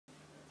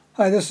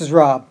Hi, this is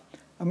Rob.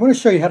 I'm going to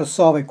show you how to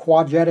solve a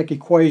quadratic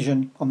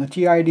equation on the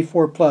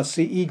TI-84 Plus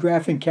CE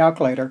graphing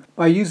calculator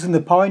by using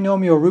the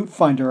Polynomial Root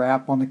Finder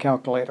app on the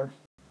calculator.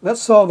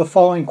 Let's solve the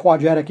following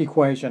quadratic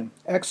equation: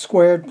 x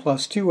squared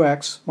plus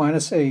 2x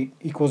minus 8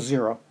 equals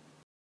 0.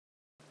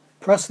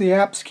 Press the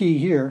app's key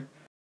here.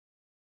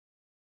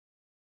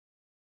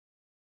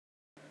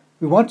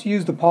 We want to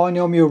use the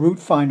Polynomial Root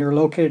Finder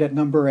located at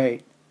number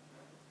 8.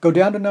 Go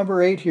down to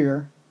number 8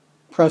 here,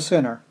 press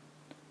enter.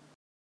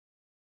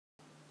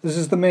 This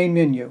is the main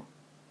menu.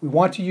 We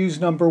want to use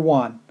number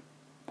 1,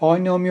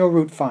 Polynomial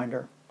Root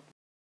Finder.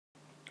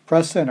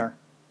 Press enter.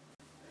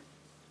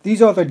 These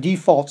are the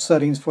default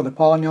settings for the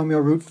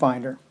Polynomial Root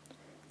Finder.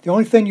 The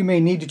only thing you may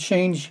need to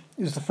change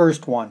is the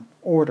first one,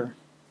 order.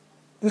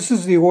 This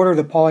is the order of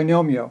the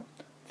polynomial.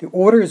 The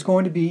order is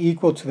going to be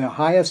equal to the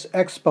highest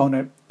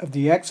exponent of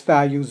the x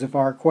values of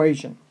our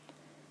equation.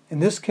 In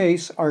this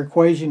case, our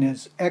equation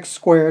is x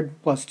squared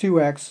plus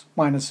 2x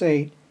minus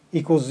 8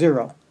 equals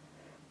 0.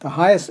 The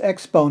highest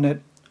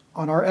exponent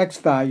on our x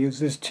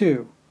values is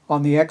 2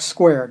 on the x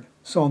squared.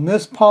 So in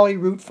this Poly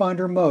Root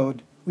Finder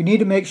mode, we need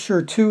to make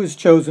sure 2 is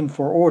chosen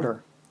for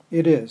order.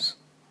 It is.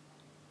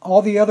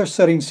 All the other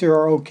settings here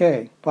are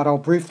okay, but I'll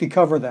briefly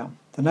cover them.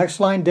 The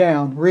next line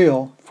down,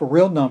 real, for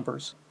real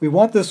numbers. We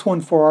want this one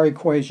for our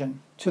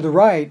equation. To the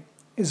right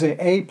is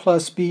a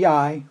plus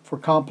bi for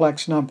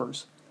complex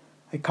numbers.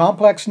 A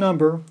complex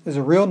number is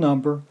a real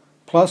number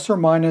plus or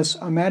minus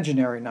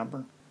imaginary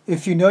number.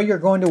 If you know you're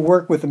going to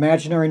work with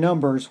imaginary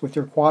numbers with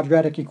your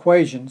quadratic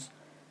equations,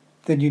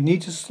 then you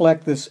need to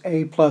select this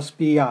a plus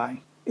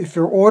bi. If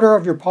your order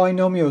of your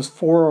polynomial is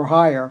 4 or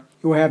higher,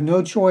 you will have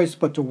no choice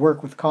but to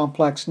work with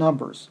complex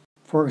numbers.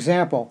 For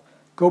example,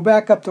 go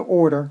back up to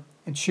order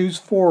and choose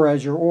 4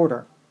 as your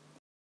order.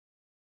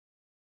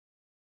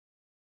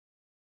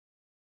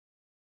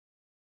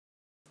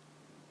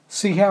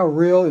 See how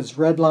real is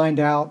redlined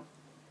out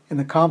and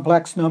the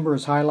complex number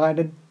is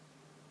highlighted?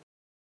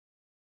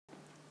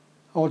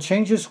 I'll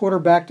change this order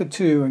back to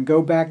 2 and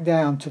go back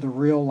down to the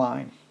real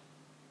line.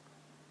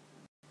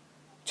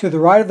 To the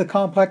right of the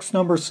complex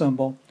number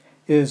symbol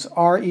is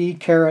re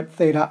caret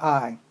theta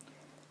I.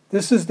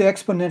 This is the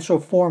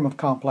exponential form of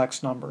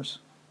complex numbers.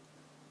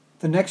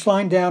 The next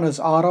line down is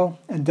auto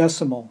and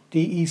decimal,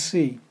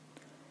 DEC.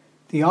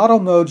 The auto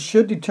mode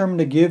should determine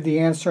to give the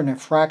answer in a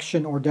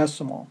fraction or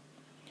decimal.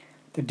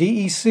 The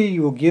DEC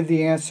will give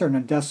the answer in a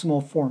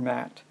decimal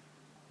format.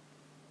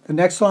 The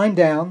next line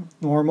down,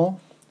 normal,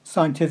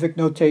 scientific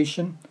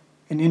notation,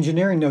 and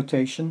engineering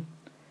notation.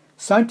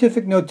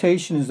 Scientific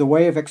notation is the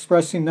way of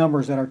expressing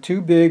numbers that are too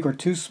big or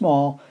too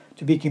small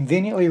to be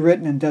conveniently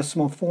written in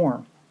decimal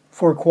form.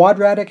 For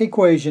quadratic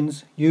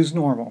equations, use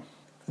normal.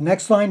 The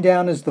next line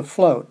down is the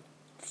float.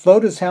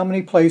 Float is how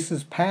many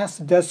places past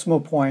the decimal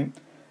point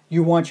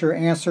you want your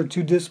answer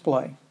to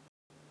display.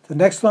 The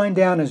next line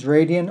down is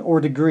radian or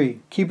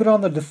degree. Keep it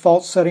on the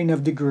default setting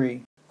of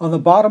degree. On the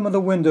bottom of the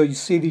window you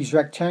see these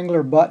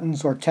rectangular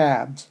buttons or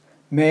tabs: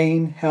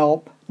 Main,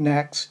 Help,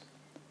 Next.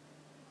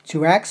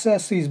 To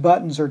access these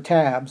buttons or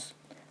tabs,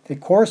 they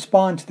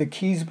correspond to the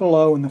keys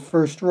below in the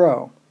first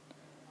row.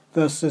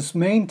 Thus, this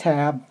Main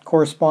tab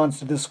corresponds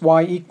to this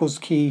y equals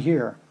key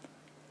here,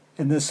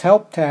 and this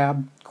Help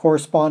tab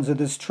corresponds to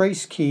this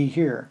trace key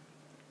here,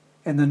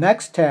 and the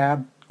Next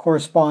tab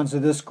corresponds to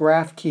this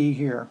graph key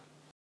here.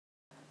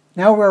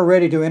 Now we're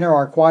ready to enter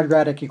our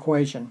quadratic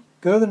equation.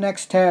 Go to the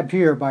next tab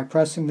here by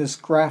pressing this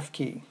graph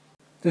key.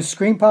 This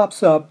screen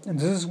pops up, and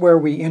this is where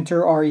we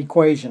enter our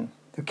equation.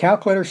 The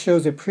calculator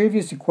shows a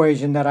previous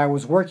equation that I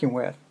was working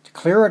with. To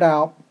clear it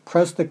out,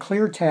 press the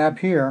Clear tab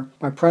here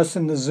by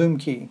pressing the Zoom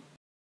key.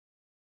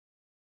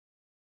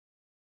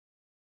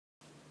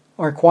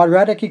 Our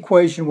quadratic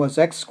equation was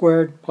x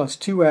squared plus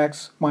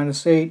 2x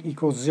minus 8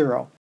 equals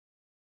 0.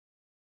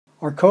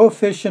 Our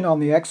coefficient on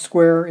the x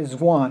square is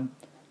 1,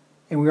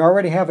 and we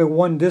already have a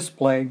 1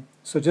 displayed,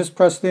 so just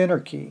press the Enter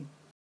key.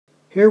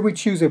 Here we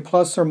choose a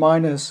plus or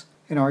minus,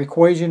 and our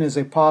equation is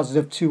a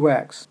positive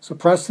 2x, so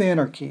press the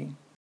Enter key.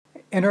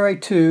 Enter a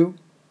 2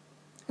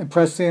 and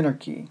press the Enter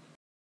key.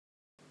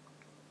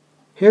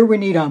 Here we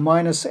need a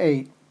minus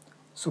 8,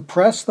 so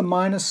press the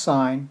minus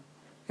sign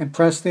and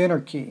press the Enter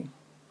key.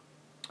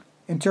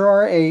 Enter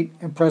our 8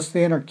 and press the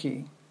Enter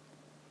key.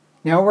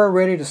 Now we're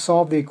ready to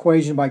solve the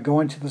equation by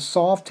going to the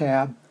Solve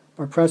tab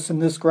by pressing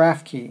this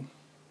graph key.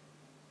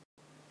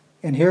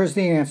 And here's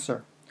the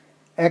answer: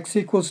 x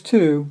equals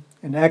 2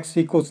 and x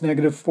equals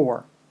negative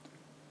 4.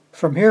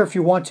 From here, if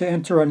you want to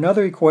enter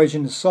another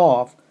equation to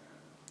solve,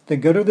 then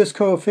go to this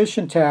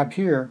coefficient tab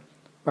here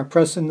by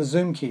pressing the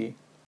Zoom key.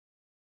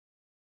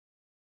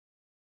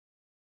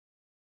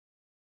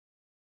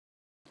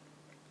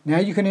 Now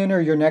you can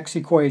enter your next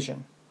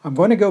equation. I'm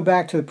going to go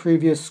back to the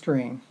previous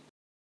screen.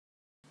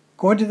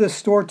 Going to the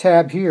Store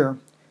tab here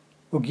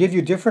will give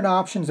you different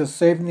options of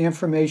saving the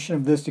information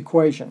of this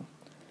equation.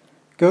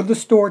 Go to the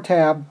Store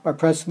tab by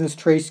pressing this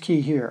trace key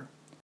here.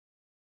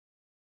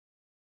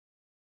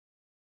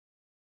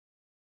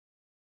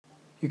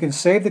 You can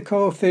save the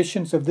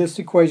coefficients of this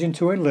equation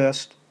to a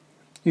list.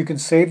 You can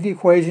save the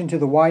equation to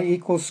the y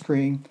equals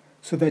screen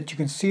so that you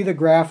can see the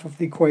graph of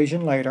the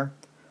equation later,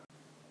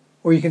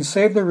 or you can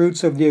save the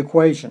roots of the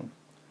equation.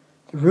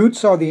 The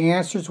roots are the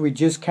answers we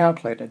just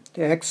calculated,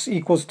 the x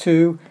equals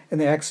 2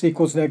 and the x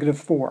equals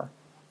 -4.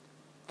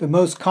 The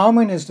most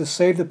common is to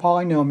save the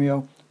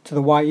polynomial to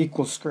the y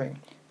equals screen,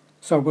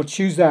 so I will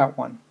choose that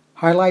one.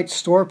 Highlight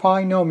Store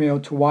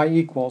Polynomial to y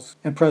equals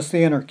and press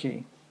the Enter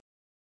key.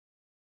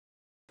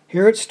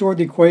 Here it stored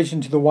the equation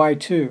to the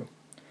y2.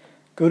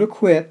 Go to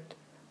Quit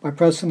by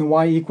pressing the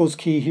y equals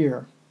key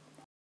here.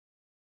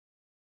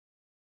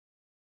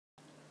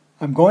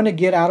 I'm going to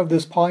get out of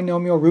this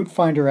Polynomial Root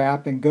Finder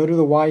app and go to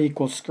the y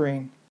equals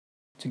screen.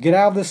 To get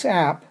out of this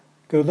app,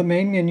 go to the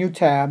Main Menu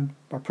tab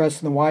by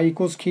pressing the y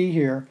equals key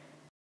here,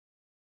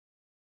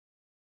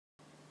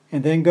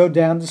 and then go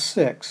down to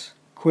 6,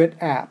 Quit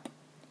App,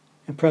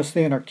 and press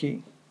the Enter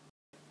key.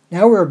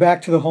 Now we are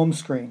back to the home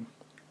screen.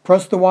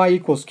 Press the y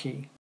equals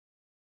key.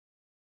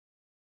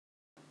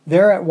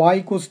 There at y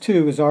equals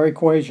 2 is our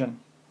equation.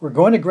 We're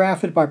going to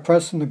graph it by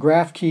pressing the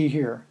graph key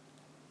here.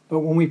 But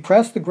when we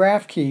press the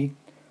graph key,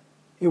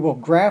 it will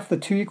graph the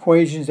two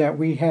equations that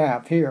we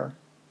have here.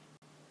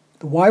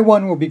 The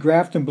y1 will be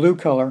graphed in blue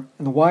color,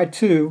 and the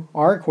y2,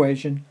 our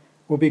equation,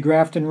 will be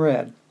graphed in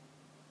red.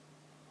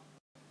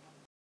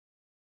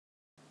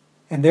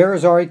 And there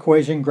is our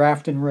equation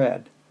graphed in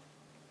red.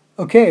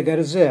 Okay, that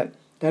is it.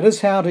 That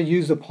is how to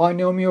use the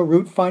Polynomial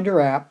Root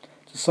Finder app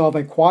to solve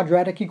a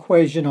quadratic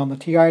equation on the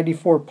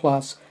TI-84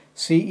 Plus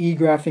CE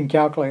Graphing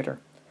Calculator.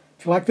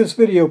 If you like this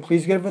video,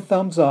 please give it a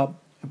thumbs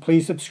up and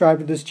please subscribe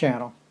to this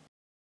channel.